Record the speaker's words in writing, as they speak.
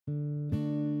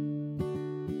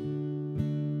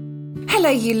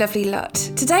Hello, you lovely lot.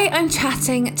 Today I'm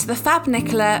chatting to the fab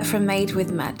Nicola from Made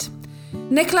with Mud.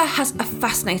 Nicola has a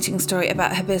fascinating story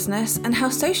about her business and how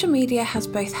social media has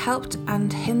both helped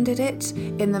and hindered it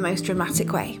in the most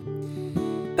dramatic way.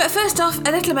 But first off, a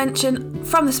little mention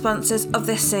from the sponsors of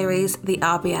this series, the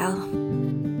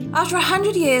RBL. After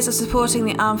 100 years of supporting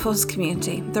the Armed Forces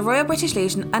community, the Royal British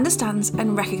Legion understands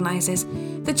and recognises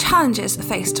the challenges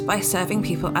faced by serving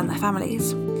people and their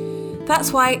families.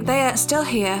 That's why they are still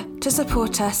here to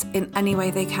support us in any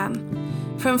way they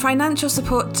can. From financial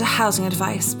support to housing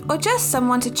advice, or just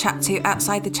someone to chat to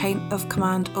outside the chain of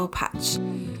command or patch.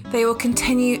 They will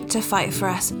continue to fight for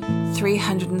us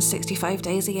 365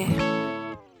 days a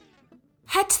year.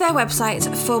 Head to their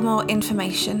website for more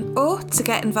information or to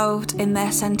get involved in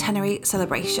their centenary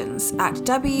celebrations at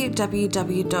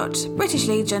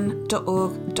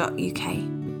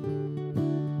www.britishlegion.org.uk.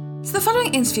 So the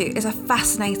following interview is a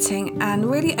fascinating and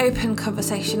really open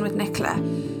conversation with Nicola,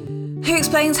 who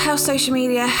explains how social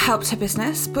media helped her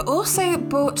business, but also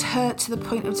brought her to the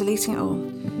point of deleting it all.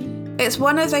 It's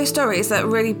one of those stories that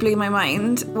really blew my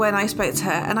mind when I spoke to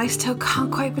her, and I still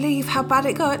can't quite believe how bad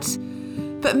it got.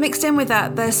 But mixed in with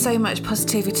that, there's so much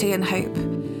positivity and hope.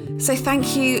 So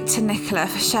thank you to Nicola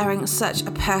for sharing such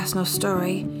a personal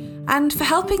story and for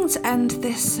helping to end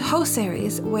this whole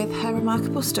series with her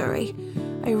remarkable story.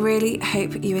 I really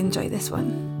hope you enjoy this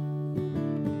one.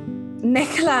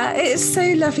 Nicola, it's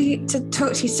so lovely to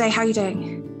talk to you today. How are you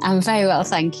doing? I'm very well,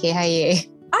 thank you. How are you?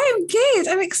 I am good.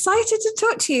 I'm excited to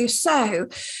talk to you. So,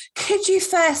 could you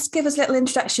first give us a little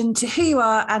introduction to who you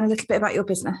are and a little bit about your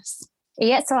business?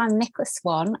 Yeah, so I'm Nicola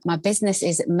Swann. My business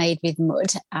is Made with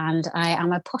Mud and I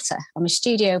am a potter. I'm a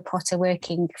studio potter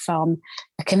working from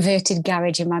a converted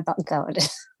garage in my back garden.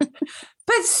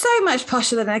 But so much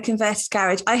posher than a converted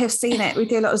garage. I have seen it. We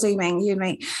do a lot of Zooming, you and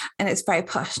me, and it's very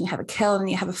posh. And you have a kiln and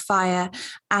you have a fire.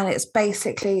 And it's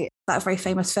basically that very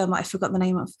famous film that I forgot the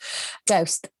name of.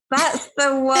 Ghost. That's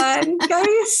the one.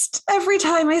 Ghost. Every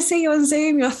time I see you on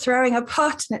Zoom, you're throwing a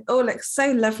pot and it all looks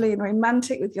so lovely and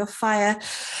romantic with your fire.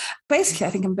 Basically, I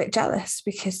think I'm a bit jealous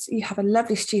because you have a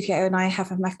lovely studio and I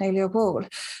have a magnolia wall.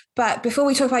 But before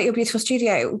we talk about your beautiful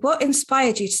studio, what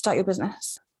inspired you to start your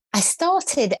business? I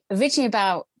started originally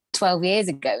about 12 years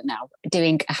ago now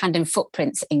doing hand and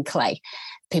footprints in clay.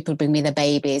 People bring me their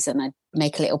babies and I'd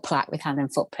make a little plaque with hand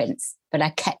and footprints. But I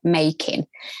kept making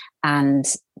and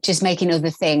just making other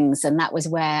things. And that was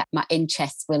where my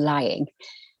interests were lying.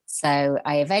 So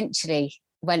I eventually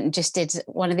went and just did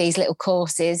one of these little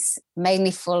courses,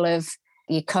 mainly full of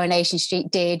your Coronation Street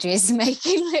Deirdres,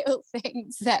 making little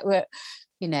things that were,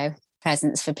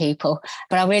 presents for people.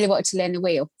 But I really wanted to learn the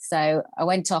wheel. So I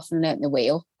went off and learnt the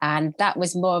wheel. And that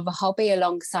was more of a hobby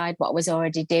alongside what I was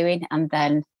already doing, and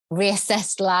then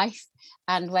reassessed life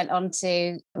and went on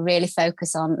to really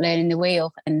focus on learning the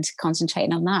wheel and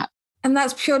concentrating on that. And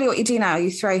that's purely what you do now?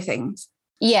 You throw things?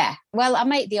 Yeah. Well, I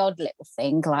make the odd little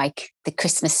thing like the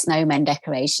Christmas snowmen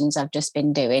decorations I've just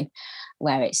been doing,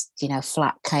 where it's,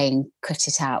 flat clay and cut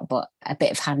it out, but a bit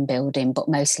of hand building, but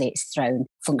mostly it's thrown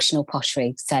functional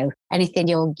pottery. So anything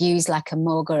you'll use like a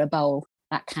mug or a bowl,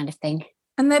 that kind of thing.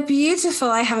 And they're beautiful.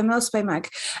 I have a Millspay mug.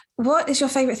 What is your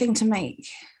favourite thing to make?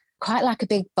 Quite like a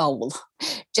big bowl,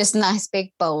 just nice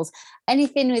big bowls.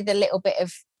 Anything with a little bit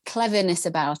of cleverness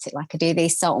about it. Like I do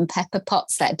these salt and pepper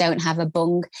pots that don't have a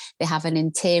bung. They have an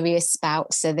interior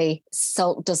spout so the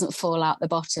salt doesn't fall out the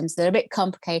bottom. So they're a bit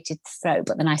complicated to throw,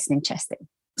 but they're nice and interesting.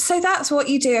 So that's what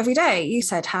you do every day. You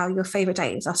said how your favourite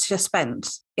days are just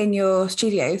spent in your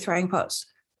studio throwing pots.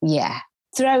 Yeah.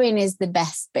 Throwing is the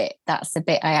best bit. That's the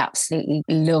bit I absolutely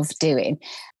love doing.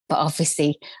 But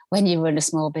obviously, when you run a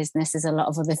small business, there's a lot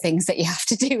of other things that you have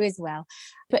to do as well.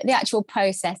 But the actual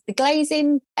process, the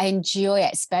glazing, I enjoy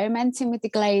experimenting with the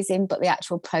glazing, but the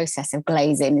actual process of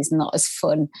glazing is not as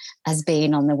fun as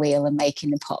being on the wheel and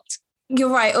making the pot. You're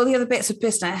right. All the other bits of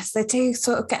business, they do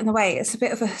sort of get in the way. It's a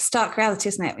bit of a stark reality,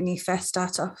 isn't it, when you first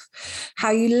start off?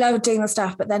 How you love doing the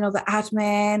stuff, but then all the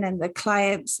admin and the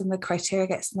clients and the criteria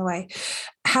gets in the way.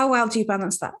 How well do you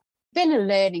balance that? Been a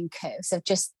learning curve. So I've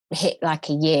just hit like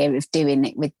a year of doing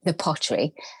it with the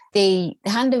pottery. The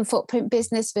hand and footprint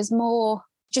business was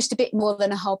just a bit more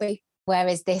than a hobby,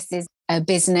 whereas this is a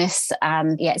business.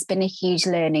 And yeah, it's been a huge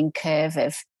learning curve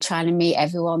of trying to meet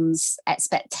everyone's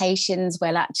expectations.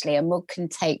 Well, actually, a mug can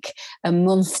take a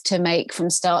month to make from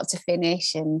start to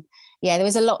finish. And yeah, there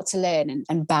was a lot to learn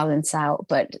and balance out,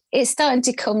 but it's starting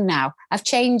to come now. I've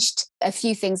changed a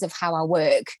few things of how I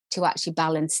work to actually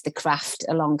balance the craft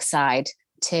alongside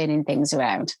turning things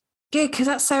around. Good, because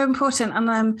that's so important. And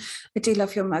I do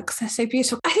love your mugs. They're so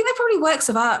beautiful. I think they're probably works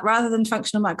of art rather than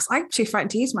functional mugs. I'm too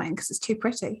frightened to use mine because it's too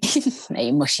pretty. No,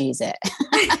 you must use it.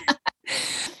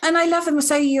 And I love them.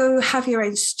 So you have your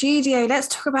own studio. Let's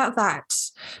talk about that.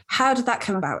 How did that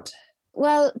come about?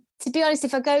 Well, to be honest,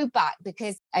 if I go back,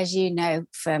 because as you know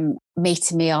from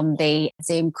meeting me on the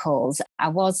Zoom calls, I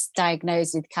was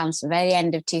diagnosed with cancer at the very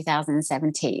end of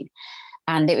 2017.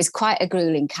 And it was quite a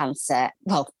grueling cancer.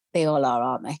 Well, they all are,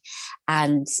 aren't they?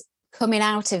 And coming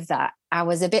out of that, I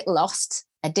was a bit lost.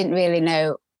 I didn't really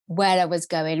know where I was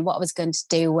going, what I was going to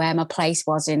do, where my place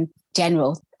was in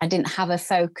general. I didn't have a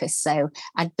focus. So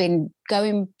I'd been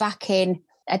going back in.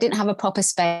 I didn't have a proper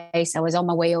space. I was on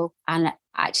my wheel, and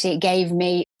actually it gave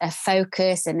me a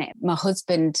focus, and my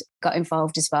husband got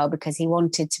involved as well because he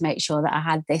wanted to make sure that I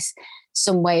had this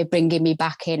some way of bringing me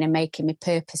back in and making me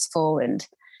purposeful. And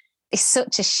it's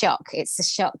such a shock. It's a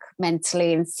shock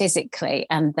mentally and physically.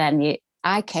 And then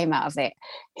I came out of it.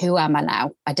 Who am I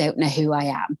now? I don't know who I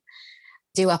am.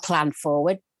 Do I plan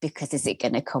forward? Because is it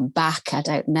going to come back? I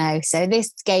don't know. So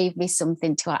this gave me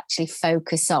something to actually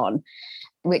focus on,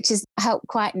 which has helped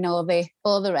quite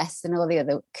all the rest and all the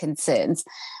other concerns.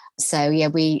 So yeah,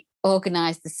 we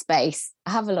organised the space.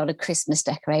 I have a lot of Christmas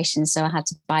decorations, so I had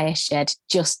to buy a shed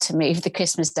just to move the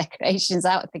Christmas decorations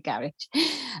out of the garage.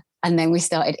 And then we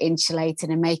started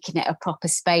insulating and making it a proper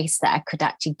space that I could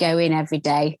actually go in every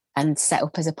day and set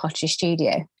up as a pottery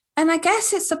studio. And I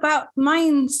guess it's about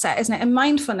mindset, isn't it? And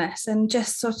mindfulness, and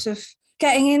just sort of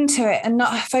getting into it and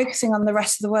not focusing on the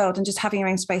rest of the world and just having your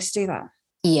own space to do that.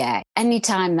 Yeah.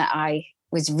 Anytime that I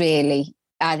was really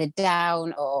either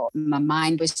down or my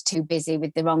mind was too busy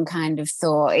with the wrong kind of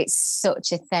thought, it's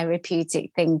such a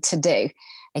therapeutic thing to do.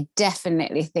 I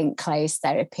definitely think clay is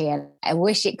therapy, and I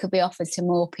wish it could be offered to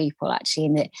more people actually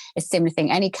in a similar thing,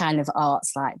 any kind of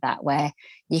arts like that, where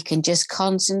you can just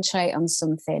concentrate on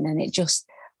something and it just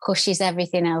hushes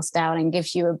everything else down and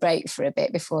gives you a break for a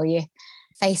bit before you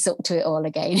face up to it all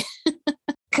again.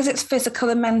 Because it's physical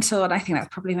and mental, and I think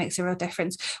that probably makes a real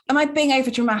difference. Am I being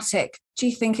over dramatic? Do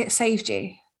you think it saved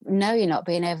you? No, you're not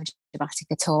being over dramatic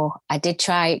at all. I did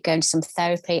try going to some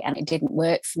therapy and it didn't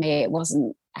work for me. It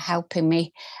wasn't helping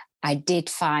me. I did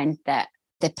find that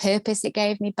the purpose it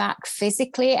gave me back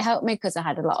physically, it helped me because I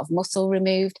had a lot of muscle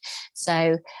removed.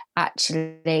 So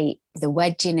actually the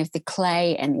wedging of the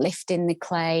clay and lifting the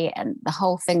clay and the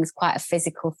whole thing's quite a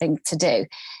physical thing to do.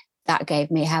 That gave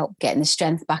me help getting the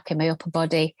strength back in my upper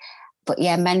body. But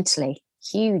yeah, mentally,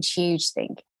 huge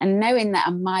thing. And knowing that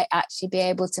I might actually be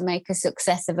able to make a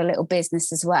success of a little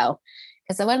business as well.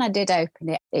 Because when I did open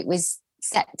it, it was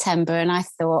September and I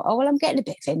thought, oh, well, I'm getting a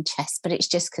bit of interest, but it's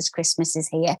just because Christmas is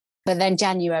here. But then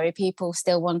January, people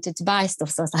still wanted to buy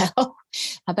stuff. So I was like, oh,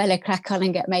 I better crack on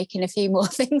and get making a few more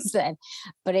things then.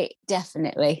 But it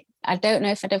definitely, I don't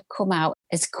know if I'd have come out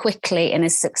as quickly and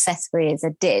as successfully as I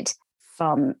did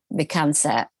from the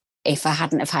cancer if I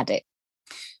hadn't have had it.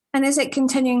 And is it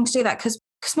continuing to do that? Because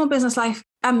small business life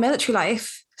and military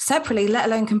life separately, let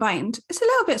alone combined, it's a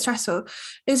little bit stressful.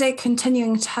 Is it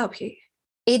continuing to help you?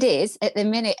 It is. At the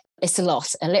minute, it's a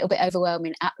little bit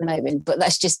overwhelming at the moment, but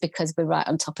that's just because we're right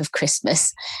on top of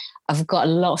Christmas. I've got a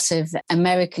lot of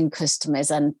American customers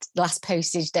and last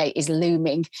postage date is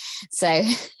looming. So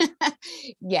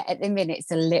yeah, at the minute,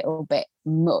 it's a little bit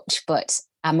much, but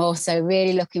I'm also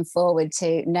really looking forward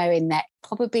to knowing that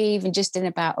probably even just in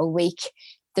about a week,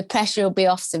 the pressure will be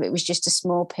off. So it was just a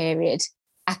small period.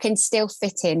 I can still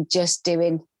fit in just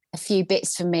doing a few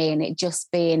bits for me and it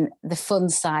just being the fun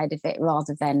side of it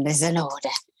rather than there's an order.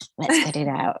 Let's get it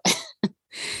out.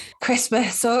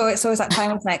 Christmas, it's always that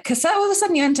time, isn't it? Because all of a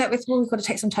sudden you end up with, well, we've got to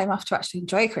take some time off to actually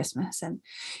enjoy Christmas. And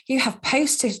you have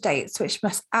postage dates, which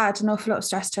must add an awful lot of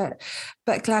stress to it.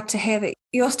 But glad to hear that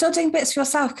you're still doing bits for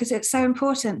yourself because it's so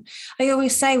important. I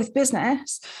always say with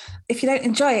business, if you don't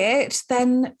enjoy it,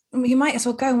 then you might as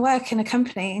well go and work in a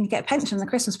company and get a pension, the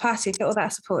Christmas party, get all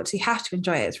that support. So you have to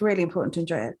enjoy it. It's really important to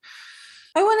enjoy it.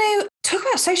 I want to talk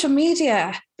about social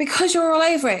media because you're all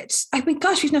over it. I mean,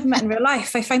 gosh, we've never met in real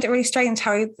life. I find it really strange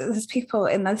how there's people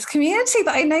in this community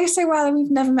that I know so well and we've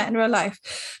never met in real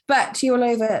life. But you're all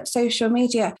over social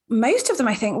media. Most of them,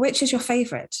 I think. Which is your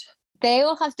favourite? They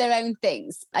all have their own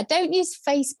things. I don't use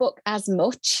Facebook as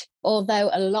much,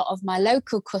 although a lot of my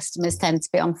local customers tend to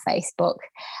be on Facebook.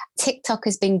 TikTok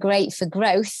has been great for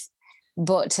growth,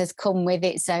 but has come with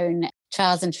its own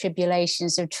trials and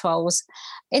tribulations of trolls.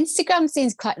 Instagram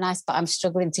seems quite nice, but I'm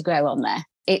struggling to grow on there.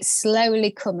 It's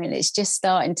slowly coming. It's just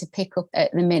starting to pick up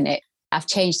at the minute. I've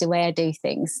changed the way I do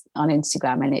things on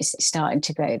Instagram and it's starting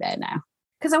to grow there now.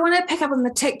 Because I want to pick up on the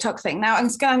TikTok thing. Now, I'm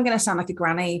going to sound like a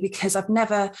granny because I've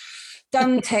never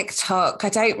done TikTok. I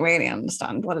don't really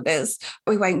understand what it is.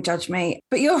 We won't judge me,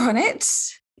 but you're on it.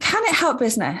 Can it help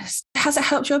business? Has it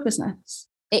helped your business?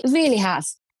 It really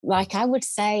has. Like I would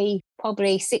say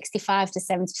probably 65 to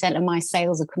 70% of my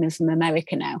sales are coming from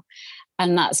America now.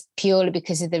 And that's purely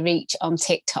because of the reach on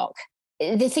TikTok.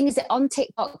 The thing is that on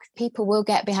TikTok, people will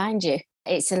get behind you.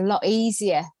 It's a lot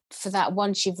easier for that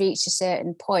once you've reached a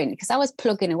certain point, because I was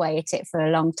plugging away at it for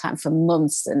a long time, for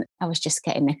months, and I was just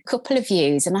getting a couple of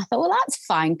views. And I thought, well, that's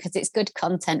fine because it's good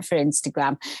content for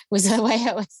Instagram, was the way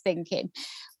I was thinking.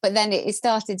 But then it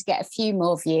started to get a few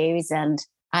more views, and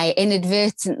I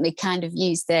inadvertently kind of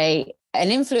used an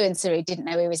influencer who didn't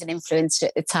know he was an influencer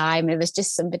at the time. It was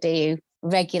just somebody who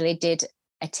regularly did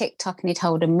a TikTok and he'd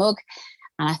hold a mug.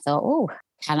 And I thought, oh,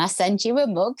 can I send you a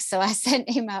mug? So I sent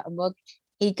him out a mug.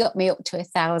 He got me up to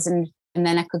 1,000, and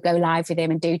then I could go live with him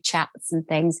and do chats and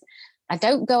things. I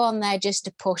don't go on there just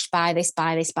to push buy this,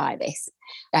 buy this, buy this.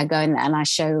 I go in there and I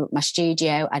show my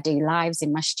studio. I do lives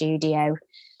in my studio.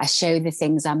 I show the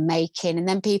things I'm making, and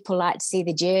then people like to see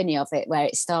the journey of it, where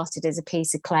it started as a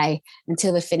piece of clay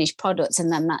until the finished product,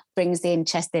 and then that brings the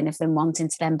interest in of them wanting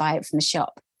to then buy it from the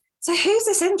shop. So who's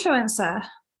this influencer?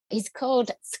 He's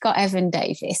called Scott Evan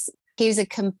Davis. He was a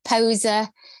composer.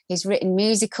 He's written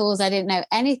musicals. I didn't know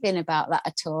anything about that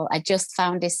at all. I just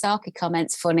found his Saki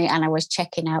comments funny, and I was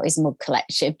checking out his mug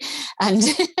collection. And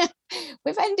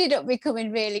we've ended up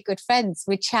becoming really good friends.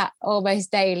 We chat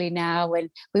almost daily now, and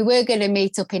we were going to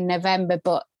meet up in November,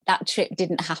 but that trip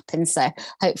didn't happen. So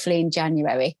hopefully in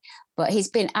January. But he's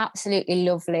been absolutely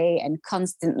lovely, and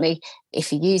constantly, if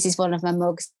he uses one of my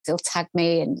mugs, he'll tag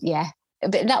me. And yeah,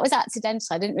 but that was accidental.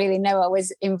 I didn't really know I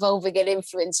was involving an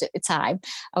influencer at the time.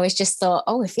 I was just thought,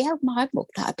 oh, if you have my mug,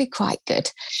 that'd be quite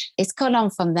good. It's gone on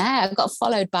from there. I got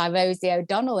followed by Rosie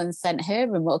O'Donnell and sent her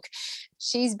a mug.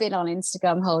 She's been on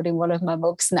Instagram holding one of my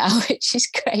mugs now, which is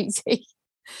crazy.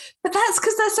 But that's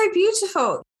because they're so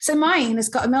beautiful. So mine has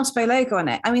got a Millspo logo on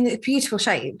it. I mean, it's a beautiful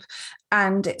shape,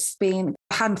 and it's been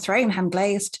hand thrown, hand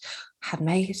glazed,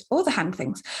 handmade, all the hand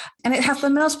things. And it has the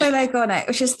Millspo logo on it,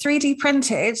 which is 3D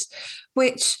printed,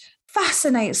 which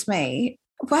fascinates me.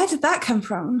 Where did that come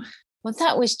from? Well,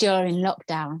 that was during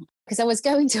lockdown, because I was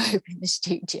going to open the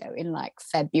studio in like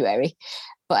February,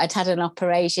 but I'd had an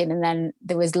operation and then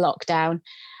there was lockdown.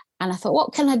 And I thought,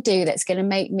 what can I do that's going to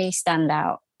make me stand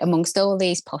out amongst all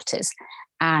these potters?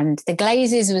 And the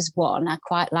glazes was one. I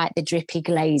quite like the drippy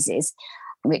glazes,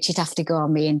 which you'd have to go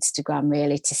on my Instagram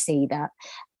really to see that.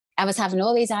 I was having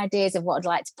all these ideas of what I'd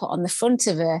like to put on the front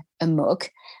of a mug,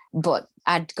 but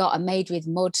I'd got a made with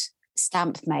mud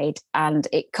stamp made, and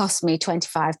it cost me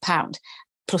 £25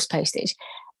 plus postage.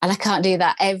 And I can't do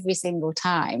that every single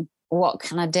time. What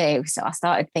can I do? So I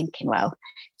started thinking, well,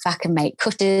 if I can make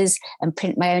cutters and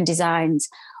print my own designs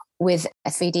with a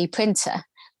 3D printer.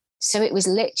 So it was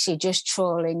literally just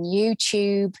trawling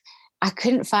YouTube. I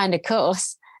couldn't find a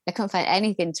course. I couldn't find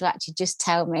anything to actually just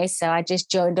tell me. So I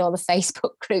just joined all the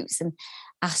Facebook groups and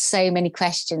asked so many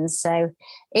questions. So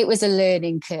it was a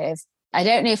learning curve. I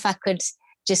don't know if I could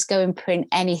just go and print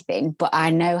anything, but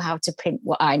I know how to print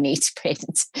what I need to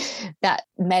print. That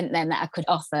meant then that I could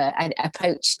offer. I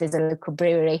approached, there's a local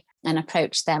brewery, and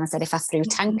approached them. I said, if I threw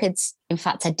tankards, in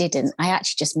fact, I didn't. I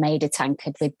actually just made a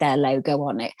tankard with their logo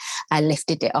on it. I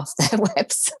lifted it off their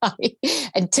website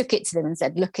and took it to them and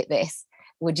said, look at this.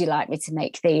 Would you like me to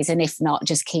make these? And if not,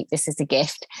 just keep this as a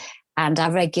gift. And I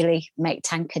regularly make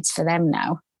tankards for them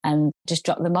now and just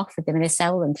drop them off with them and they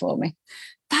sell them for me.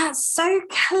 That's so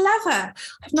clever.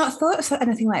 I've not thought of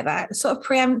anything like that. Sort of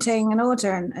preempting an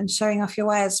order and showing off your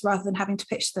wares rather than having to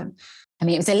pitch them. I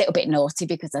mean, it was a little bit naughty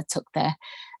because I took their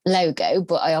logo,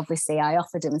 but I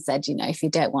offered them and said, you know, if you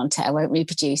don't want it, I won't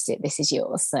reproduce it. This is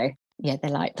yours. So yeah, they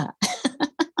like that.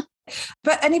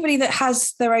 But anybody that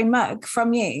has their own mug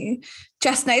from you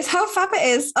just knows how fab it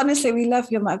is. Honestly, we love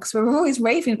your mugs. We're always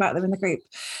raving about them in the group.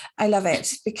 I love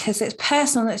it because it's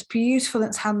personal, it's beautiful,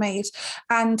 it's handmade.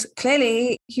 And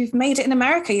clearly you've made it in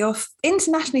America. You're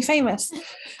internationally famous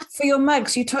for your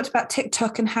mugs. You talked about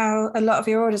TikTok and how a lot of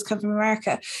your orders come from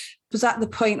America. Was that the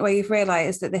point where you've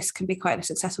realised that this can be quite a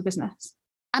successful business?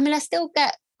 I mean, I still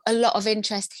get a lot of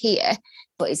interest here,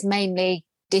 but it's mainly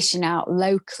dishing out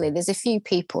locally. There's a few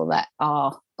people that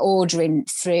are ordering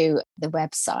through the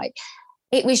website.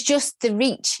 It was just the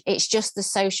reach. It's just the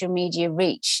social media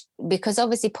reach, because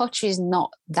obviously pottery is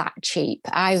not that cheap.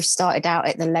 I started out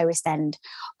at the lowest end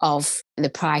of the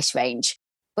price range.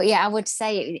 But yeah, I would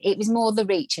say it was more the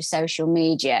reach of social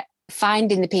media,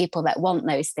 finding the people that want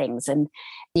those things, and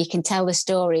you can tell the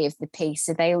story of the piece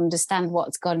so they understand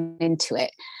what's gone into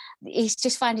it. it's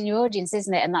just finding your audience,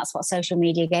 isn't it? And that's what social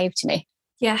media gave to me.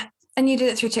 Yeah. And you did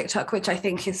it through TikTok, which I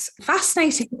think is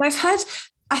fascinating. I've heard,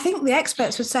 I think the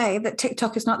experts would say that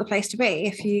TikTok is not the place to be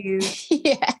if you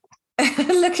Yeah.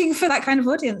 are looking for that kind of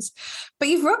audience. But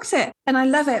you've rocked it and I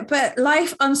love it. But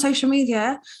life on social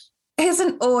media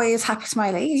isn't always happy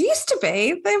smiley. It used to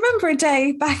be. I remember a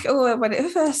day back when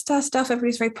it first started off,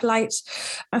 everybody's very polite.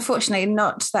 Unfortunately,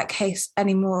 not that case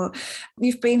anymore.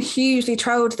 You've been hugely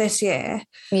trolled this year.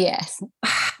 Yes.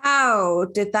 How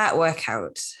did that work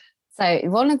out? So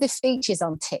one of the features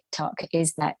on TikTok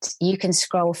is that you can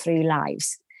scroll through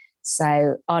lives.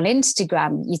 So on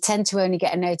Instagram, you tend to only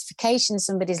get a notification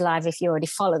somebody's live if you already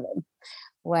follow them.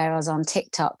 Whereas on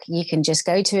TikTok, you can just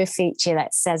go to a feature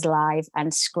that says live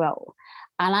and scroll.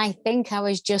 And I think I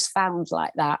was just found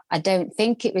like that. I don't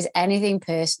think it was anything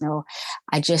personal.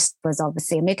 I just was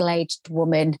obviously a middle-aged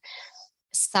woman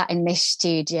sat in this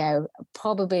studio,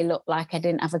 probably looked like I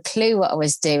didn't have a clue what I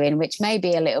was doing, which may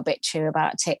be a little bit true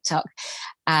about TikTok.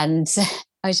 And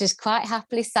I was just quite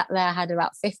happily sat there. I had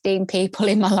about 15 people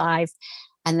in my live,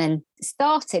 and then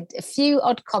a few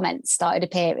odd comments started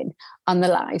appearing on the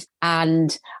live.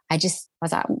 And I just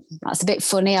was like, that's a bit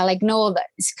funny. I'll ignore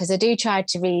those because I do try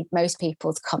to read most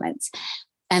people's comments.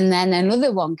 And then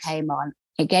another one came on.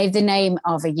 It gave the name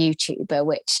of a YouTuber,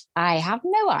 which I have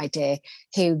no idea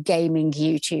who gaming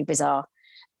YouTubers are,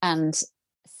 and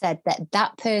said that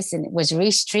that person was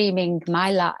restreaming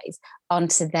my live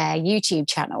onto their YouTube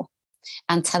channel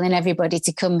and telling everybody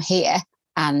to come here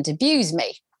and abuse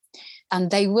me. And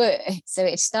they were. So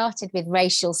it started with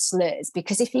racial slurs,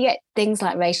 because if you get things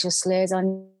like racial slurs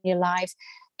on your live,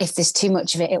 if there's too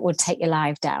much of it, it would take your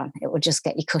live down. It would just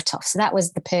get you cut off. So that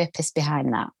was the purpose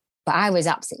behind that. But I was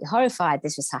absolutely horrified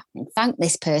this was happening. Thanked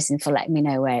this person for letting me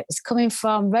know where it was coming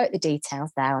from, wrote the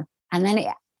details down. And then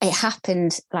it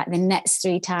happened like the next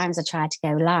 3 times I tried to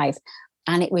go live.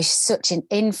 And it was such an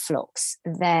influx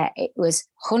there. It was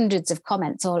hundreds of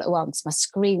comments all at once. My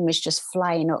screen was just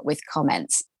flying up with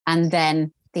comments. And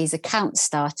then these accounts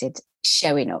started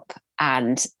showing up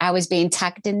and I was being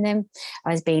tagged in them.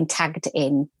 I was being tagged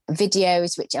in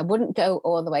videos, which I wouldn't go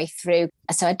all the way through.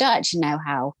 So I don't actually know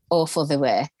how awful they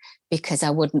were because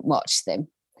I wouldn't watch them.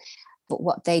 But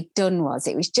what they'd done was,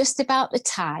 it was just about the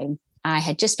time I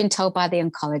had just been told by the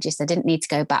oncologist I didn't need to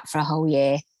go back for a whole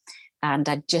year. And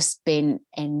I'd just been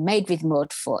Made with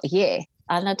Mud for a year.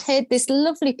 And I'd heard this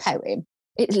lovely poem.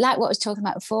 It's like what I was talking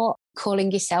about before,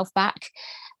 calling yourself back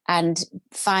and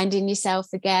finding yourself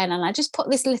again. And I just put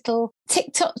this little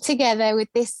TikTok together with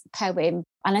this poem,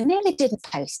 and I nearly didn't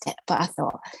post it, but I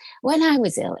thought when I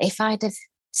was ill, if I'd have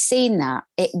seen that,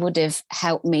 it would have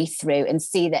helped me through and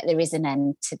see that there is an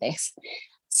end to this.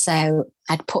 So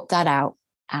I'd put that out,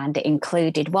 and it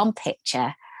included one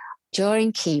picture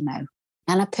during chemo.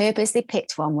 And I purposely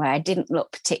picked one where I didn't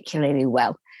look particularly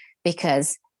well,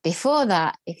 because before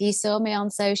that, if you saw me on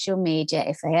social media,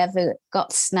 if I ever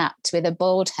got snapped with a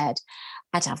bald head,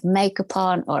 I'd have makeup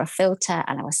on or a filter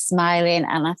and I was smiling.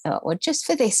 And I thought, well, just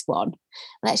for this one,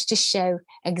 let's just show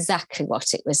exactly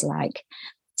what it was like.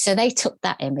 So they took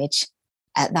that image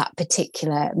at that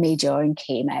particular me during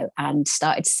chemo and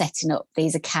started setting up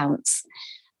these accounts.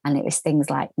 And it was things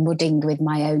like mudding with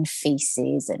my own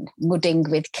feces and mudding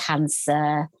with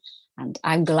cancer. And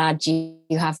I'm glad you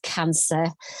have cancer.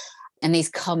 And these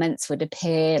comments would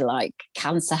appear like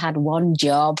cancer had one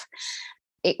job.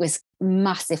 It was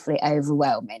massively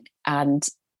overwhelming. And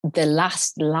the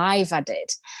last live I did,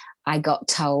 I got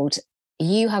told,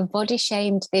 you have body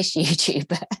shamed this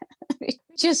YouTuber.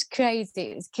 Just crazy.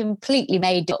 It was completely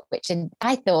made up, which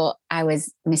I thought I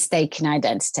was mistaken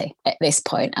identity at this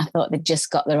point. I thought they'd just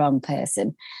got the wrong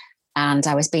person. And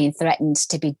I was being threatened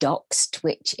to be doxxed,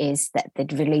 which is that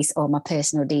they'd release all my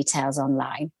personal details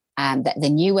online. And that they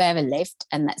knew where I lived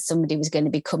and that somebody was going to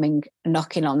be coming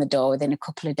knocking on the door within a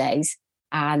couple of days.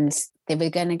 And they were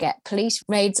going to get police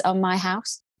raids on my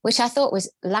house, which I thought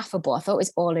was laughable. I thought it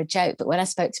was all a joke. But when I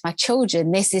spoke to my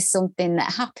children, this is something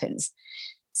that happens.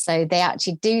 So they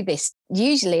actually do this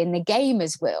usually in the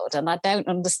gamers world. And I don't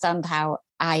understand how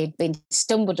I had been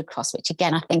stumbled across, which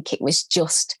again, I think it was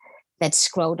just they'd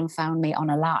scrolled and found me on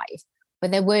a live. But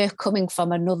they were coming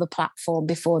from another platform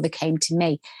before they came to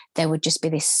me. There would just be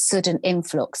this sudden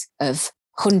influx of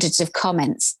hundreds of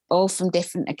comments, all from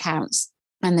different accounts.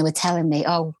 And they were telling me,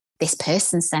 oh, this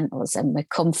person sent us, and we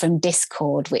come from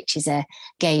Discord, which is a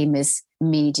gamers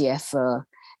media for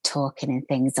talking and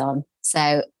things on.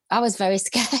 So I was very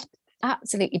scared,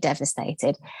 absolutely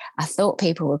devastated. I thought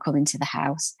people were coming to the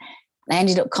house. I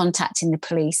ended up contacting the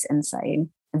police and saying,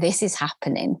 this is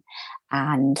happening.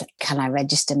 And can I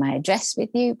register my address with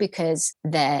you? Because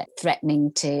they're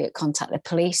threatening to contact the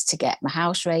police to get my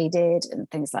house raided and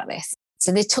things like this.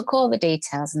 So they took all the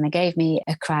details and they gave me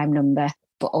a crime number,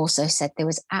 but also said there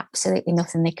was absolutely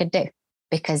nothing they could do.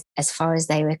 Because as far as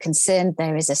they were concerned,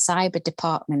 there is a cyber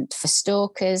department for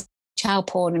stalkers, child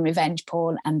porn and revenge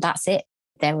porn, and that's it.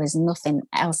 There was nothing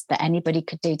else that anybody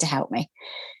could do to help me.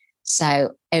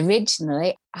 So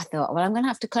originally I thought, well, I'm going to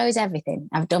have to close everything.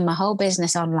 I've done my whole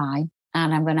business online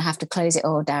and I'm going to have to close it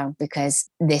all down because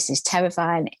this is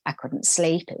terrifying. I couldn't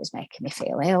sleep. It was making me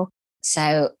feel ill.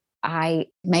 So I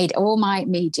made all my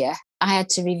media. I had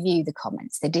to review the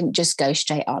comments. They didn't just go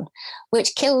straight on,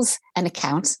 which kills an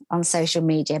account on social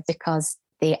media because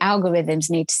the algorithms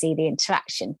need to see the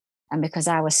interaction. And because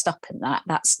I was stopping that,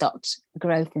 that stopped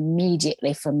growth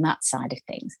immediately from that side of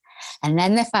things. And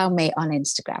then they found me on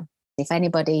Instagram. If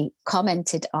anybody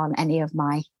commented on any of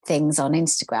my things on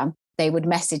Instagram, they would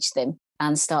message them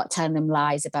and start telling them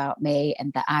lies about me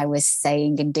and that I was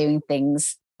saying and doing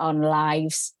things on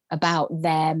lives about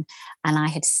them. And I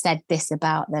had said this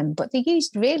about them, but they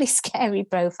used really scary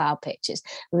profile pictures,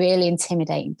 really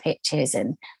intimidating pictures.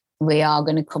 And we are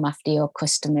going to come after your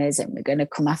customers and we're going to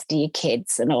come after your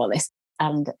kids and all this.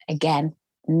 And again,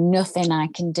 nothing I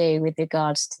can do with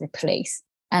regards to the police.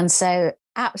 And so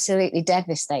absolutely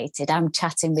devastated. I'm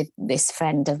chatting with this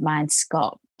friend of mine,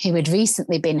 Scott, who had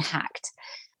recently been hacked.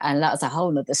 And that was a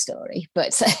whole other story.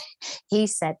 But he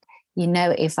said, you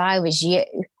know, if I was you,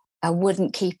 I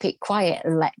wouldn't keep it quiet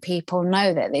and let people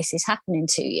know that this is happening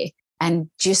to you and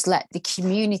just let the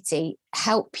community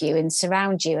help you and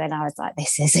surround you. And I was like,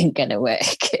 this isn't going to work.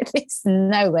 There's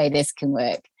no way this can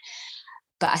work.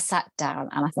 But I sat down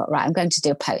and I thought, right, I'm going to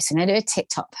do a post. I'm going to do a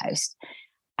TikTok post.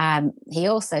 He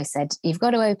also said, you've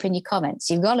got to open your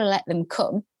comments. You've got to let them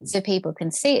come so people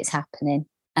can see it's happening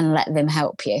and let them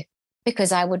help you.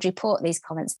 Because I would report these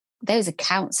comments. Those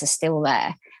accounts are still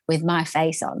there with my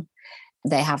face on.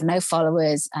 They have no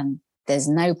followers and there's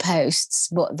no posts,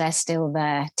 but they're still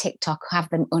there. TikTok have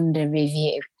them under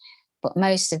review. But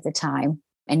most of the time,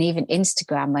 and even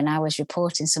Instagram, when I was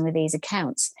reporting some of these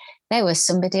accounts, there was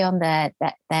somebody on their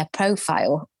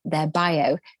profile, their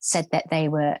bio, said that they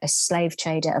were a slave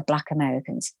trader of Black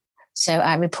Americans. So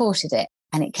I reported it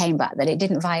and it came back that it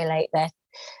didn't violate their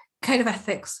code of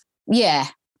ethics. Yeah.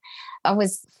 I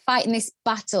was fighting this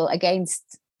battle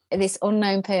against this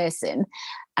unknown person.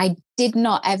 I did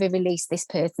not ever release this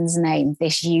person's name,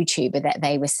 this YouTuber that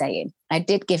they were saying. I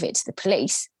did give it to the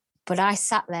police, but I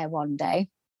sat there one day,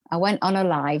 I went on a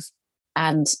live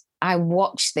and I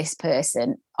watched this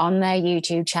person on their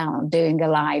YouTube channel doing a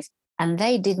live and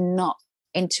they did not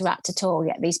interact at all,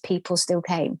 yet these people still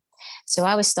came. So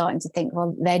I was starting to think,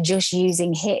 well, they're just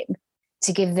using him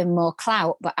to give them more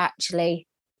clout, but actually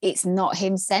it's not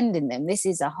him sending them. This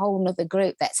is a whole other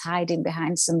group that's hiding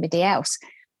behind somebody else,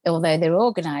 although they're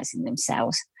organising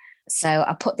themselves. So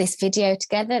I put this video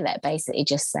together that basically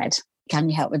just said, can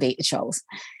you help me beat the trolls?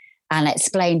 And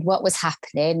explained what was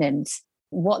happening and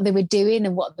what they were doing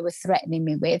and what they were threatening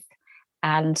me with.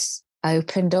 And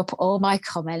opened up all my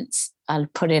comments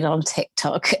and put it on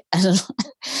TikTok.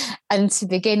 And to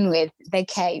begin with,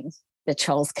 the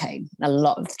trolls came. A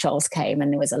lot of trolls came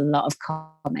and there was a lot of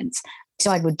comments. So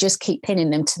I would just keep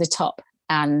pinning them to the top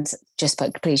and just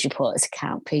put, please report this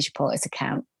account, please report this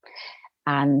account.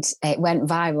 And it went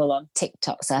viral on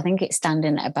TikTok. So I think it's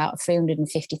standing at about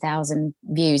 350,000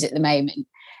 views at the moment.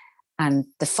 And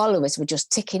the followers were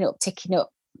just ticking up.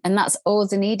 And that's all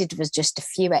they needed was just a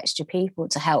few extra people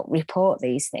to help report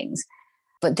these things.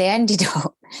 But they ended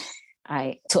up,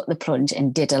 I took the plunge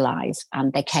and did a live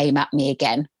and they came at me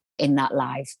again in that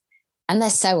live. And they're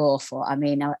so awful. I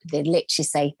mean, they literally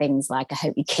say things like, I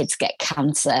hope your kids get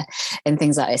cancer and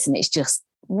things like this. And it's just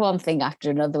one thing after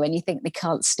another when you think they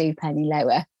can't stoop any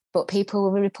lower. But people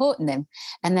were reporting them.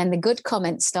 And then the good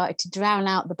comments started to drown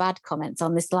out the bad comments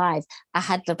on this live. I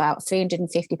had about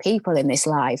 350 people in this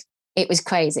live. It was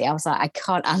crazy. I was like, I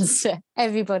can't answer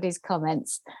everybody's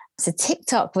comments. So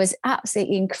TikTok was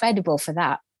absolutely incredible for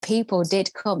that. People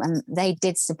did come and they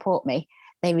did support me.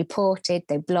 They reported,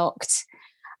 they blocked.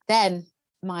 Then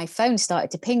my phone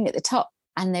started to ping at the top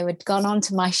and they had gone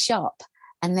onto my shop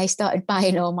and they started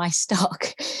buying all my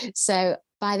stock. So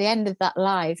by the end of that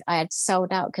live, I had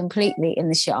sold out completely in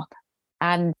the shop.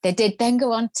 And they did then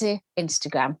go on to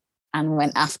Instagram and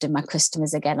went after my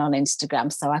customers again on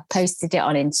Instagram. So I posted it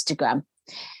on Instagram.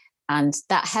 And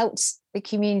that helped the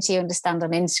community understand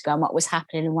on Instagram what was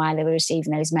happening and why they were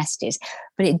receiving those messages.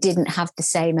 But it didn't have the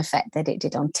same effect that it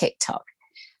did on TikTok.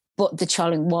 But the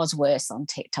trolling was worse on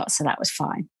TikTok, so that was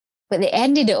fine. But it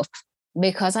ended up,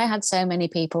 because I had so many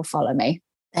people follow me,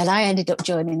 And I ended up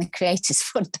joining the Creators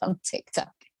Fund on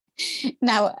TikTok.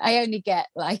 Now, I only get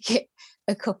like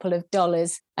a couple of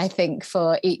dollars, I think,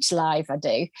 for each live I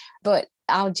do. But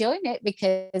I'll join it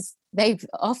because they've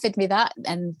offered me that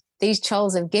and these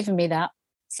trolls have given me that.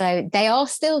 So they are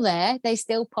still there. They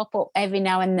still pop up every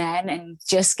now and then and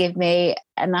just give me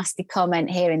a nasty comment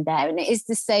here and there. And it is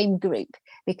the same group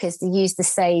because they use the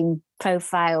same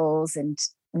profiles and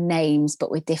names,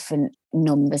 but with different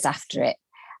numbers after it.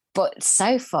 But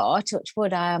so far, touch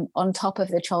wood, I am on top of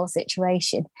the troll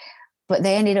situation. But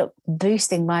they ended up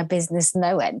boosting my business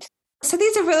no end. So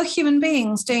these are real human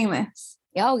beings doing this?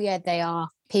 Oh, yeah, they are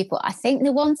people. I think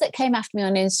the ones that came after me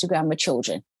on Instagram were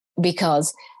children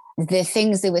because the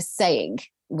things they were saying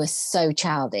were so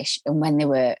childish. And when they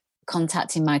were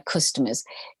contacting my customers,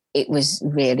 it was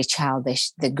really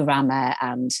childish, the grammar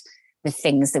and the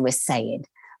things they were saying.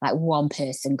 Like one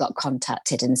person got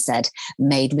contacted and said,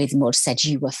 Made with Mud said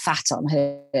you were fat on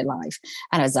her live.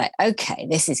 And I was like, okay,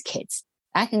 this is kids.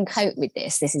 I can cope with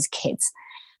this. This is kids.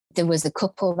 There was a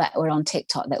couple that were on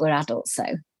TikTok that were adults,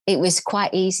 though. It was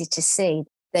quite easy to see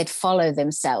they'd follow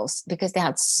themselves because they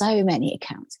had so many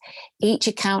accounts. Each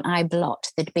account I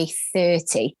blocked, there'd be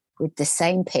 30 with the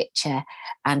same picture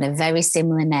and a very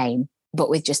similar name, but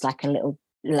with just like a little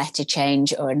letter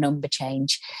change or a number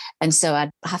change. And so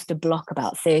I'd have to block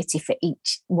about 30 for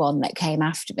each one that came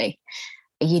after me.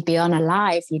 You'd be on a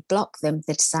live, you'd block them,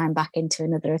 they'd sign back into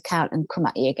another account and come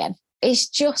at you again. It's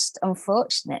just,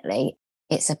 unfortunately,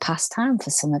 it's a pastime for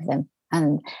some of them.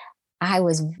 And I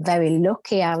was very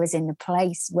lucky I was in the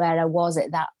place where I was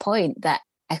at that point that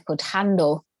I could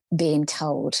handle being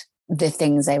told the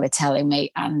things they were telling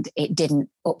me and it didn't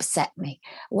upset me.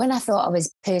 When I thought I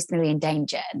was personally in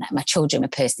danger and that my children were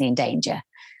personally in danger,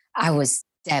 I was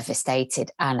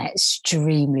devastated and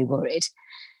extremely worried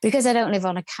because I don't live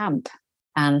on a camp.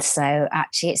 And so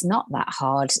actually it's not that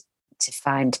hard to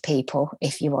find people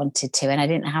if you wanted to. And I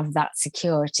didn't have that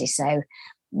security. So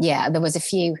yeah, there was a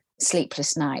few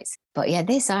sleepless nights. But yeah,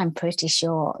 this I'm pretty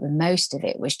sure most of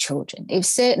it was children. It was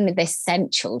certainly they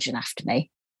sent children after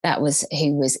me. That was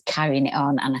who was carrying it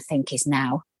on, and I think is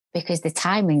now, because the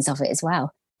timings of it as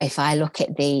well. If I look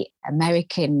at the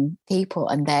American people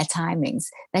and their timings,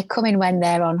 they're coming when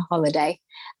they're on holiday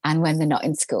and when they're not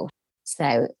in school.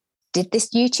 So did this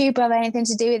YouTuber have anything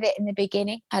to do with it in the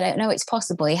beginning? I don't know. It's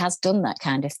possible he has done that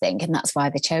kind of thing, and that's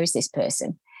why they chose this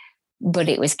person. But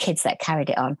it was kids that carried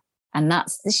it on. And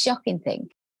that's the shocking thing,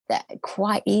 that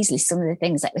quite easily some of the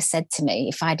things that were said to me,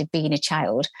 if I'd have been a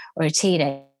child or a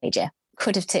teenager,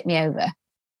 could have tipped me over.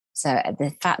 So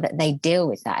the fact that they deal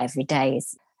with that every day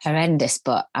is horrendous.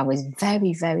 But I was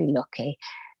very, very lucky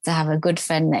to have a good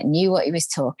friend that knew what he was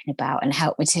talking about and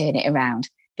helped me turn it around,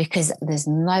 because there's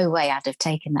no way I'd have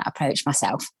taken that approach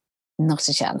myself. Not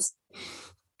a chance.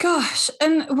 Gosh,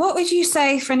 and what would you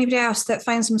say for anybody else that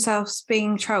finds themselves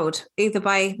being trolled, either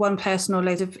by one person or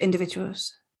loads of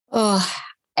individuals? Oh,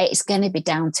 it's going to be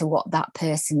down to what that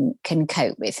person can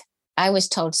cope with. I was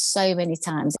told so many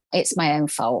times, it's my own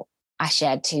fault. I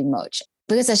shared too much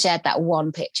because I shared that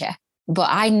one picture. But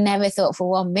I never thought for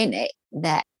 1 minute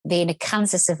that being a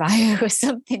cancer survivor was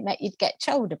something that you'd get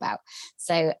trolled about.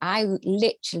 So I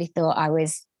literally thought I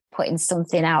was putting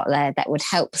something out there that would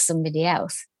help somebody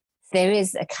else. There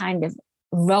is a kind of,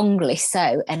 wrongly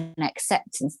so, an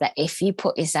acceptance that if you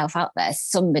put yourself out there,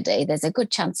 there's a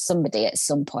good chance somebody at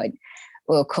some point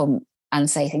will come and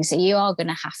say things. So you are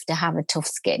going to have a tough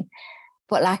skin.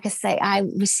 But like I say, I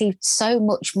received so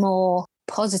much more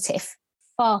positive,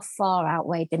 far, far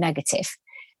outweighed the negative,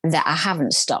 that I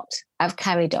haven't stopped. I've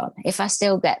carried on. If I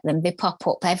still get them, they pop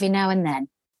up every now and then.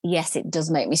 Yes, it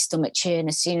does make me stomach churn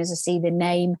as soon as I see the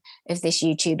name of this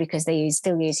YouTuber, because they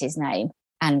still use his name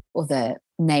and other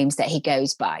names that he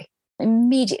goes by.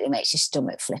 Immediately makes your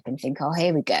stomach flip and think, oh,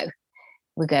 here we go.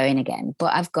 We're going again.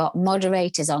 But I've got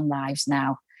moderators on lives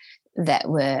now that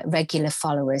were regular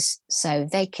followers, so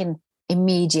they can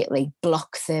immediately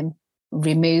block them,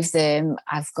 remove them.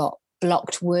 I've got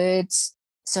blocked words,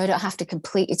 so I don't have to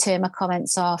completely turn my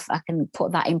comments off. I can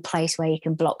put that in place where you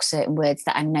can block certain words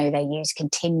that I know they use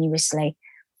continuously,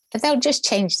 but they'll just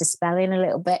change the spelling a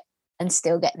little bit and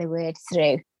still get the word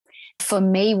through. For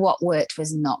me, what worked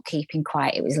was not keeping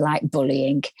quiet. It was like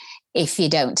bullying. If you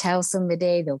don't tell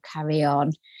somebody, they'll carry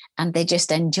on and they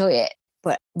just enjoy it,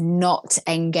 but not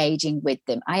engaging with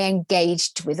them. I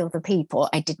engaged with other people.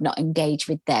 I did not engage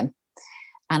with them.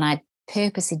 And I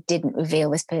purposely didn't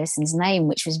reveal this person's name,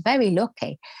 which was very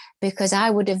lucky, because I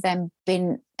would have then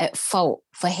been at fault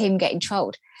for him getting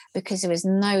trolled, because there was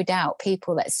no doubt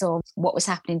people that saw what was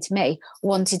happening to me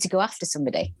wanted to go after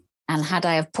somebody. And had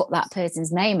I have put that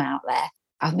person's name out there,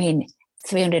 I mean,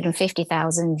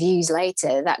 350,000 views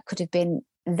later, that could have been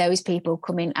those people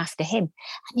coming after him.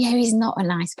 And he's not a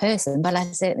nice person, but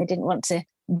I certainly didn't want to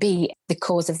be the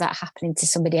cause of that happening to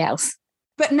somebody else.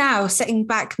 But now, sitting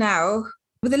back now,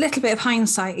 with a little bit of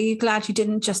hindsight, are you glad you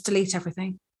didn't just delete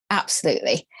everything?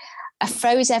 Absolutely. I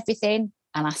froze everything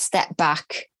and I stepped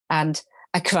back and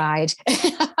I cried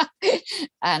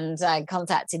and I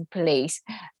contacted police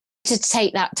to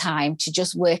take that time to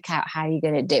just work out how you're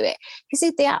going to do it.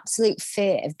 Because the absolute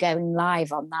fear of going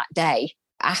live on that day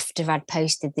after I'd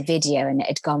posted the video and it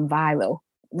had gone viral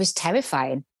was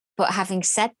terrifying. But having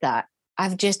said that,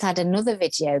 I've just had another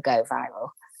video go viral,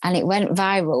 and it went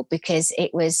viral because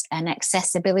it was an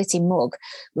accessibility mug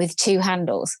with 2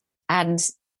 handles, and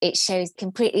it shows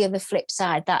completely on the flip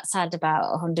side. That's had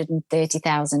about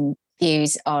 130,000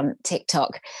 views on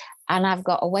TikTok. And I've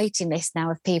got a waiting list now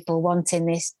of people wanting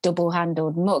this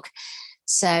double-handled mug.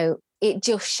 So it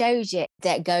just shows you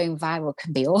that going viral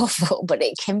can be awful, but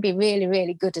it can be really,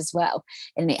 really good as well.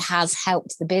 And it has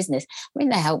helped the business. I mean,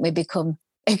 they helped me become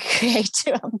a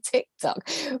creator on TikTok,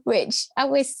 which I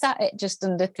was sat at just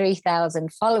under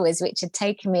 3,000 followers, which had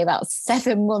taken me about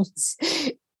 7 months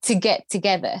to get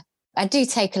together. I do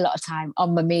take a lot of time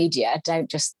on my media. I don't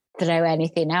just throw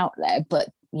anything out there, but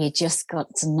you just got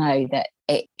to know that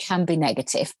it can be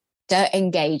negative. Don't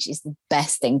engage is the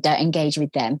best thing. Don't engage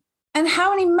with them. And how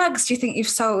many mugs do you think you've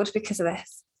sold because of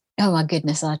this? Oh my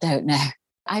goodness, I don't know.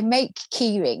 I make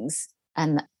key rings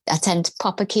and I tend to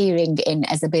pop a key ring in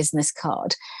as a business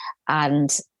card.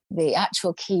 And the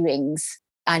actual key rings,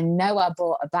 I know I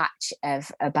bought a batch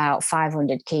of about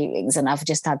 500 key rings and I've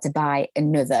just had to buy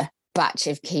another batch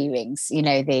of key rings,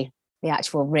 the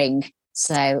actual ring.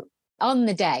 So on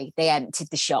the day, they emptied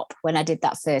the shop when I did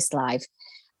that first live.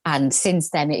 And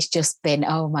since then, it's just been,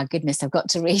 oh my goodness, I've got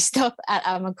to restock.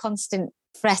 I'm a constant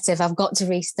threat of I've got to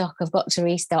restock,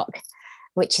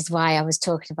 which is why I was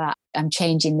talking about I'm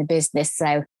changing the business.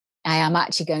 So I am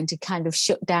actually going to kind of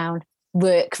shut down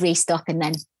work, restock, and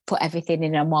then put everything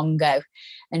in one go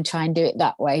and try and do it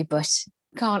that way. But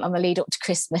can't on the lead up to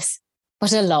Christmas.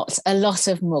 But a lot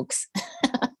of mugs.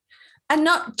 And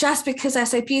not just because they're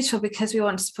so beautiful, because we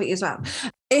want to support you as well.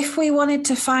 If we wanted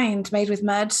to find Made with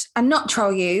Mud and not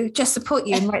troll you, just support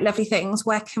you and write lovely things,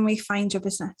 where can we find your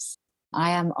business?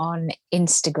 I am on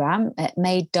Instagram at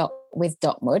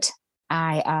made.with.mud.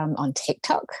 I am on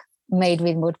TikTok, Made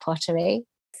with Mud Pottery.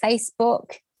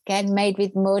 Facebook, again, Made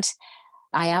with Mud.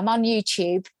 I am on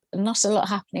YouTube. Not a lot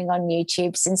happening on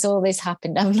YouTube. Since all this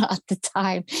happened, I've not had the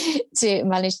time to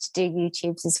manage to do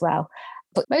YouTubes as well.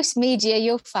 But most media,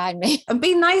 you'll find me. And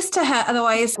be nice to her,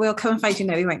 otherwise we'll come and find you.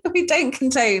 No, we won't. We don't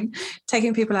condone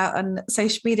taking people out on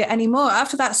social media anymore.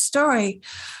 After that story,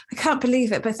 I can't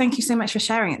believe it, but thank you so much for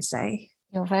sharing it today.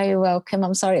 You're very welcome.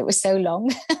 I'm sorry it was so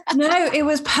long. No, it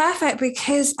was perfect,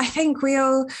 because I think we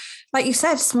all, like you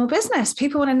said, small business.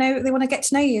 People want to know, they want to get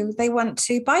to know you. They want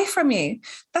to buy from you.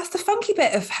 That's the funky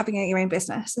bit of having your own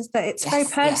business, is that it's very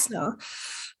personal. Yeah.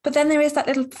 But then there is that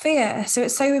little fear. So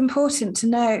it's so important to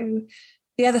know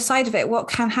the other side of it, what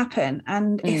can happen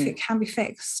and if it can be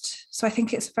fixed. So I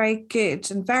think it's very good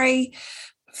and very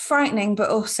frightening, but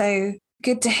also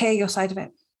good to hear your side of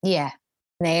it. Yeah.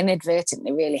 They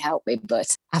inadvertently really helped me,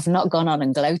 but I've not gone on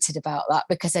and gloated about that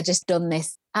because I just done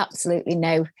this absolutely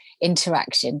no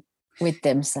interaction with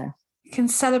them. So you can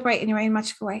celebrate in your own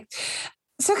magical way.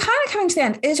 So kind of coming to the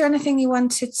end, is there anything you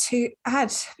wanted to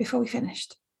add before we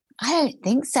finished? I don't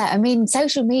think so. I mean,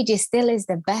 social media still is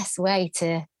the best way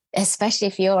to, especially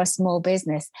if you're a small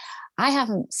business. I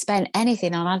haven't spent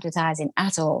anything on advertising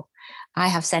at all. I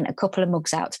have sent a couple of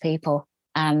mugs out to people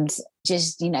and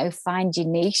just, find your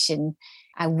niche. And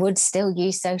I would still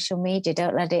use social media.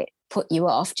 Don't let it put you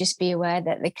off. Just be aware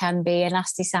that there can be a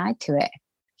nasty side to it.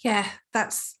 Yeah,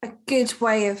 that's a good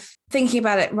way of thinking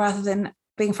about it rather than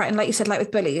being frightened. Like you said, like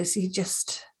with bullies, you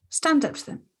just stand up to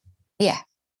them. Yeah.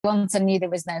 Once I knew there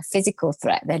was no physical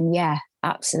threat, then yeah,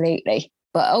 absolutely.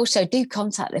 But also do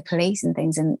contact the police and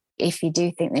things. And if you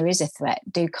do think there is a threat,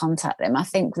 do contact them. I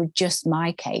think with just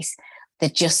my case,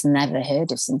 they've just never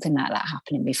heard of something like that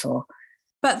happening before.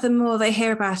 But the more they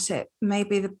hear about it,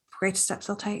 maybe the greater steps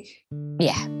they'll take.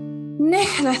 Yeah.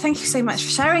 Nicola, thank you so much for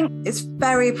sharing. It's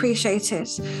very appreciated.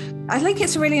 I think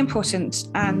it's really important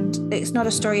and it's not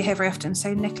a story you hear very often.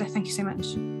 So Nicola, thank you so much.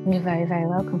 You're very, very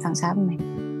welcome. Thanks for having me.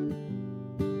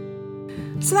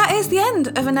 So that is the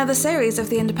end of another series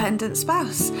of The Independent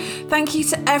Spouse. Thank you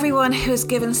to everyone who has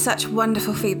given such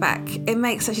wonderful feedback. It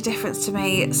makes such a difference to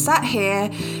me, sat here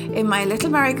in my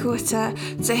little Murray Quarter,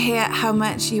 to hear how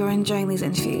much you're enjoying these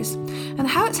interviews and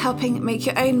how it's helping make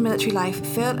your own military life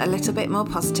feel a little bit more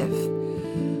positive.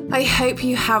 I hope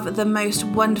you have the most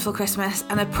wonderful Christmas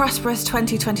and a prosperous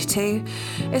 2022,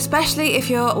 especially if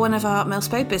you're one of our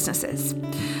Millspo businesses.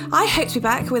 I hope to be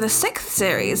back with a 6th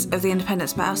series of The Independent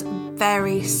Spouse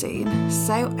very soon,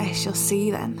 so I shall see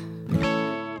you then.